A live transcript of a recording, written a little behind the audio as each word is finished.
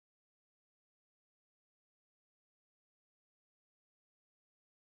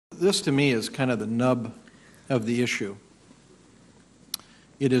this to me is kind of the nub of the issue.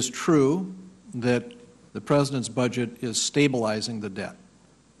 It is true that the President's budget is stabilizing the debt.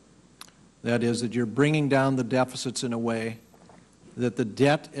 That is, that you're bringing down the deficits in a way that the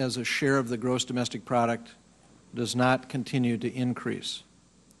debt as a share of the gross domestic product does not continue to increase.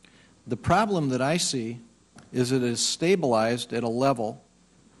 The problem that I see is that it is stabilized at a level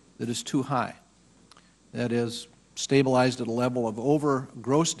that is too high. That is, stabilized at a level of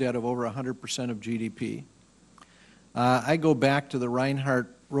gross debt of over 100% of GDP. I go back to the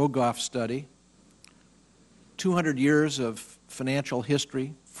Reinhardt-Rogoff study, 200 years of financial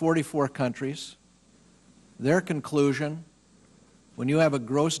history, 44 countries. Their conclusion, when you have a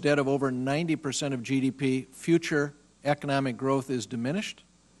gross debt of over 90% of GDP, future economic growth is diminished,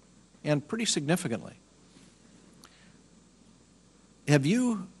 and pretty significantly. Have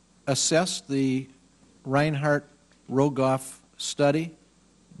you assessed the Reinhardt-Rogoff study?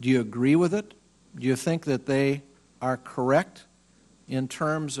 Do you agree with it? Do you think that they are correct in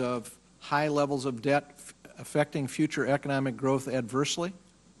terms of high levels of debt affecting future economic growth adversely?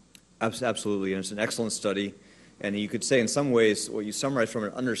 Absolutely, and it's an excellent study. And you could say in some ways what you summarize from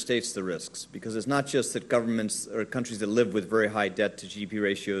it understates the risks, because it's not just that governments or countries that live with very high debt to GDP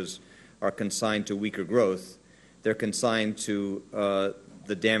ratios are consigned to weaker growth. They're consigned to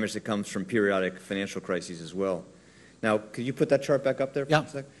the damage that comes from periodic financial crises as well. Now, could you put that chart back up there for a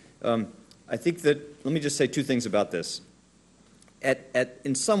sec? I think that, let me just say two things about this.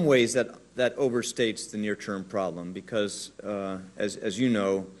 In some ways, that overstates the near-term problem because, as you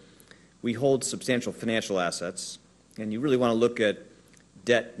know, we hold substantial financial assets, and you really want to look at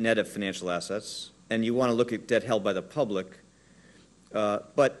debt net of financial assets, and you want to look at debt held by the public.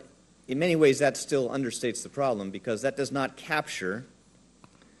 But in many ways, that still understates the problem because that does not capture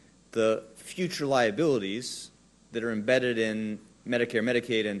the future liabilities that are embedded in Medicare,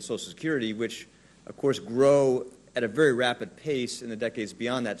 Medicaid, and Social Security, which, of course, grow at a very rapid pace in the decades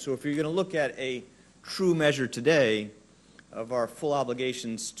beyond that. So if you're going to look at a true measure today of our full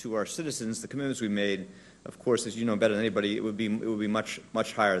obligations to our citizens, the commitments we made, of course, as you know better than anybody, it would be much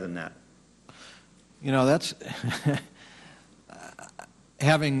higher than that. You know, that's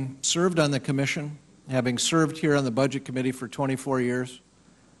having served on the commission, having served here on the Budget Committee for 24 years,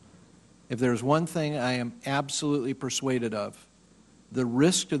 if there's one thing I am absolutely persuaded of, the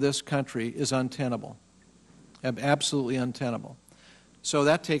risk to this country is untenable, absolutely untenable. So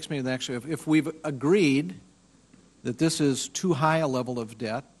that takes me to the next one. If we've agreed that this is too high a level of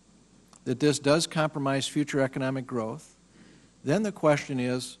debt, that this does compromise future economic growth, then the question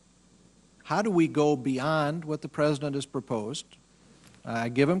is, how do we go beyond what the President has proposed? I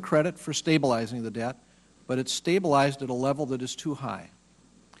give him credit for stabilizing the debt, but it's stabilized at a level that is too high.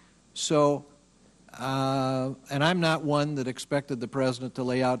 So, and I'm not one that expected the President to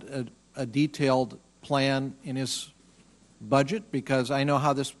lay out a detailed plan in his budget because I know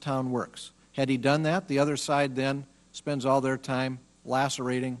how this town works. Had he done that, the other side then spends all their time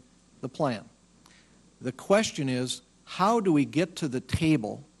lacerating the plan. The question is, how do we get to the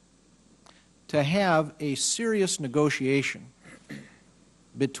table to have a serious negotiation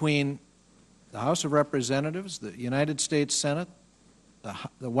between the House of Representatives, the United States Senate,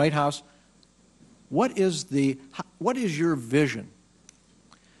 the White House? What is your vision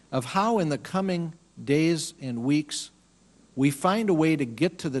of how in the coming days and weeks we find a way to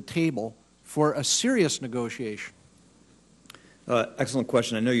get to the table for a serious negotiation? Excellent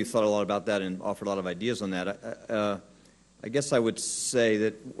question. I know you thought a lot about that and offered a lot of ideas on that. I guess I would say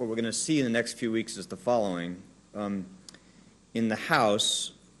that what we're going to see in the next few weeks is the following. In the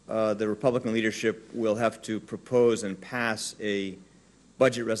House, the Republican leadership will have to propose and pass a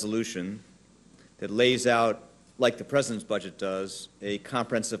budget resolution that lays out, like the President's budget does, a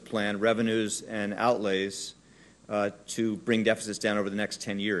comprehensive plan, revenues and outlays, to bring deficits down over the next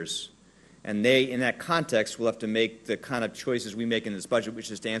 10 years. And they, in that context, will have to make the kind of choices we make in this budget,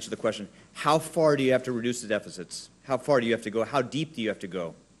 which is to answer the question, how far do you have to reduce the deficits? How far do you have to go? How deep do you have to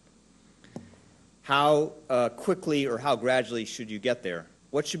go? How quickly or how gradually should you get there?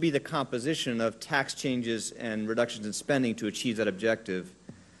 What should be the composition of tax changes and reductions in spending to achieve that objective?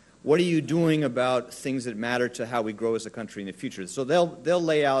 What are you doing about things that matter to how we grow as a country in the future? So they'll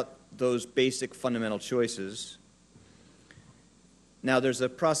lay out those basic fundamental choices. Now, there's a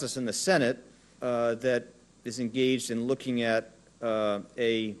process in the Senate that is engaged in looking at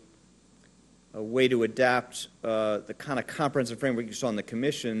a way to adapt the kind of comprehensive framework you saw in the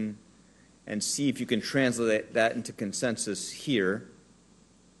Commission and see if you can translate that into consensus here.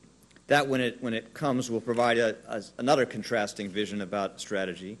 That, when it comes, will provide another contrasting vision about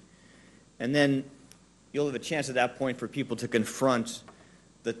strategy. And then you'll have a chance at that point for people to confront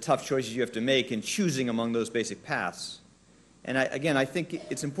the tough choices you have to make in choosing among those basic paths. And I think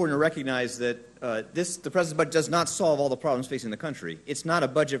it's important to recognize that the President's budget does not solve all the problems facing the country. It's not a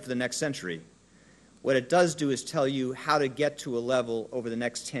budget for the next century. What it does do is tell you how to get to a level over the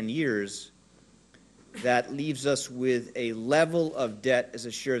next 10 years that leaves us with a level of debt as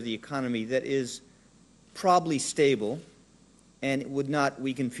a share of the economy that is probably stable and it would not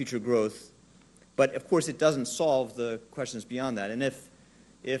weaken future growth. But, of course, it doesn't solve the questions beyond that. And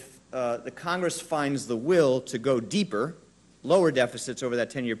if the Congress finds the will to go deeper, lower deficits over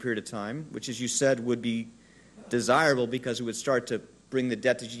that 10-year period of time, which, as you said, would be desirable because it would start to bring the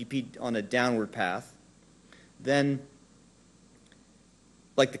debt to GDP on a downward path, then,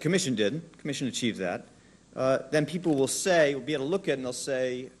 like the Commission did, the Commission achieved that, then people will say, will be able to look at it and they'll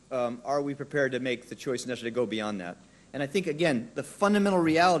say, are we prepared to make the choice necessary to go beyond that? And I think, again, the fundamental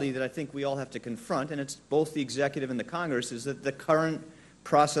reality that I think we all have to confront, and it's both the executive and the Congress, is that the current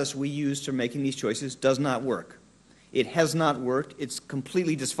process we use to making these choices does not work. It has not worked. It's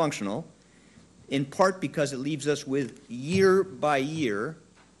completely dysfunctional, in part because it leaves us with year by year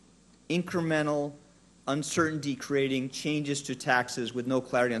incremental uncertainty creating changes to taxes with no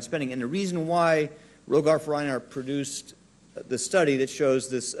clarity on spending. And the reason why Rogarth Reinhardt produced the study that shows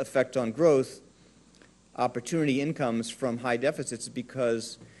this effect on growth, opportunity incomes from high deficits, is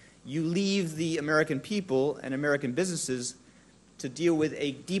because you leave the American people and American businesses to deal with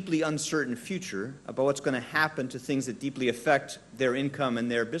a deeply uncertain future about what's going to happen to things that deeply affect their income and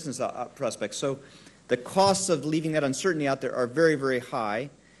their business prospects. So the costs of leaving that uncertainty out there are very, very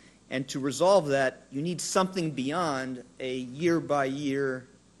high. And to resolve that, you need something beyond a year-by-year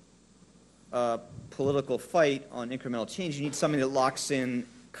political fight on incremental change. You need something that locks in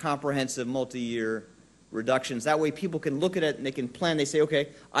comprehensive multi-year reductions. That way people can look at it and they can plan. They say, okay,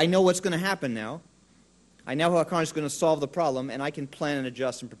 I know what's going to happen now. I know how Congress is going to solve the problem, and I can plan and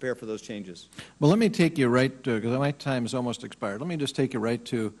adjust and prepare for those changes. Well, let me take you right, because my time is almost expired. Let me just take you right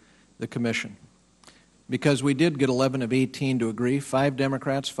to the Commission. Because we did get 11 of 18 to agree, 5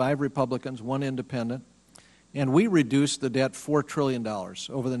 Democrats, 5 Republicans, 1 independent, and we reduced the debt $4 trillion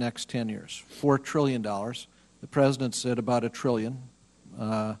over the next 10 years. $4 trillion. The President said about $1 trillion.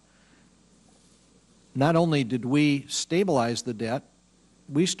 Not only did we stabilize the debt,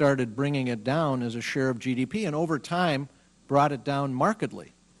 we started bringing it down as a share of GDP, and over time brought it down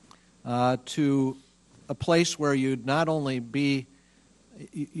markedly to a place where you'd not only be,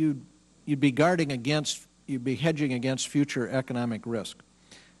 you'd be guarding against, you'd be hedging against future economic risk.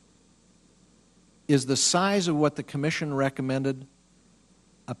 Is the size of what the Commission recommended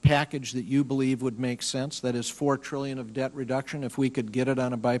a package that you believe would make sense, that is $4 trillion of debt reduction, if we could get it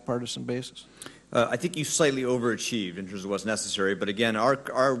on a bipartisan basis? I think you slightly overachieved in terms of what's necessary. But again,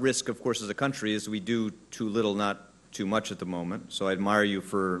 our risk, of course, as a country is we do too little, not too much at the moment. So I admire you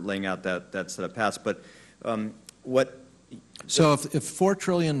for laying out that set of paths. But So if $4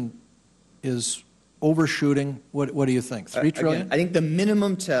 trillion is overshooting, what do you think? $3 trillion? Again, I think the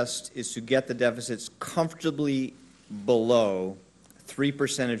minimum test is to get the deficits comfortably below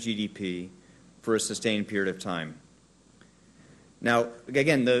 3% of GDP for a sustained period of time. Now,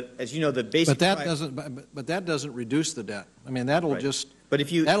 again, as you know, the basic. But that doesn't reduce the debt. I mean, that'll right. just. But if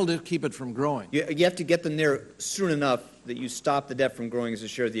that'll just keep it from growing. You have to get them there soon enough that you stop the debt from growing as a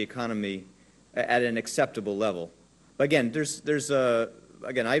share of the economy at an acceptable level. But again,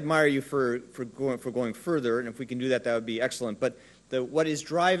 again, I admire you for going further, and if we can do that, that would be excellent. But what is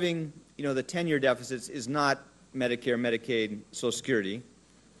driving, the 10-year deficits is not Medicare, Medicaid, Social Security.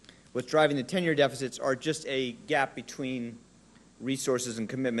 What's driving the 10-year deficits are just a gap between resources and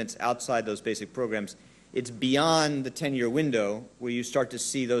commitments outside those basic programs. It's beyond the 10-year window where you start to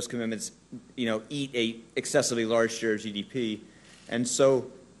see those commitments, eat a excessively large share of GDP. And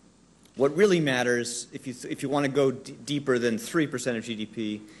so what really matters, if you want to go deeper than 3% of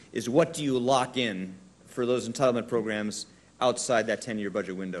GDP, is what do you lock in for those entitlement programs outside that 10-year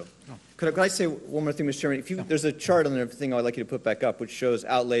budget window. Oh. Could I say one more thing, Mr. Chairman? There's a chart on the thing I'd like you to put back up which shows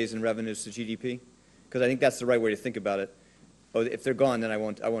outlays and revenues to GDP, because I think that's the right way to think about it. Oh, if they're gone, then I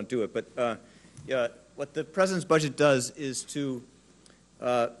won't do it. But what the President's budget does is to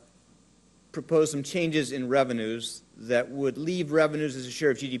propose some changes in revenues that would leave revenues as a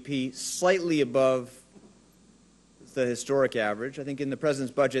share of GDP slightly above the historic average. I think in the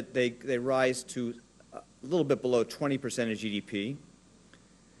President's budget they rise to a little bit below 20% of GDP,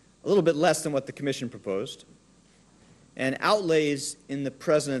 a little bit less than what the Commission proposed. And outlays in the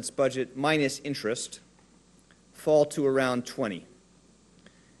President's budget minus interest fall to around 20.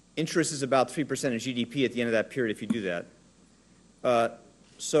 Interest is about 3% of GDP at the end of that period if you do that.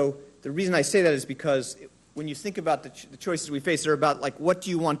 So the reason I say that is because when you think about the choices we face, they're about, like, what do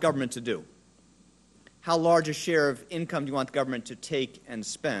you want government to do? How large a share of income do you want the government to take and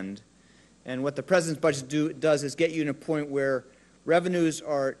spend? And what the President's budget does is get you to a point where revenues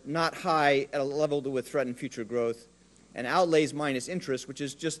are not high at a level that would threaten future growth, and outlays minus interest, which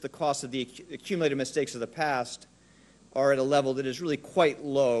is just the cost of the accumulated mistakes of the past, are at a level that is really quite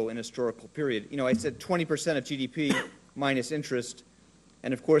low in a historical period. You know, I said 20% of GDP minus interest,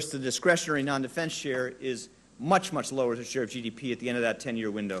 and of course the discretionary non-defense share is much, much lower as a share of GDP at the end of that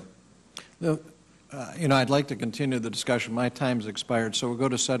 10-year window. You know, I'd like to continue the discussion. My time's expired, so we'll go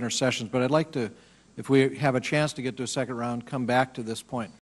to Senator Sessions. But I'd like to, if we have a chance to get to a second round, come back to this point.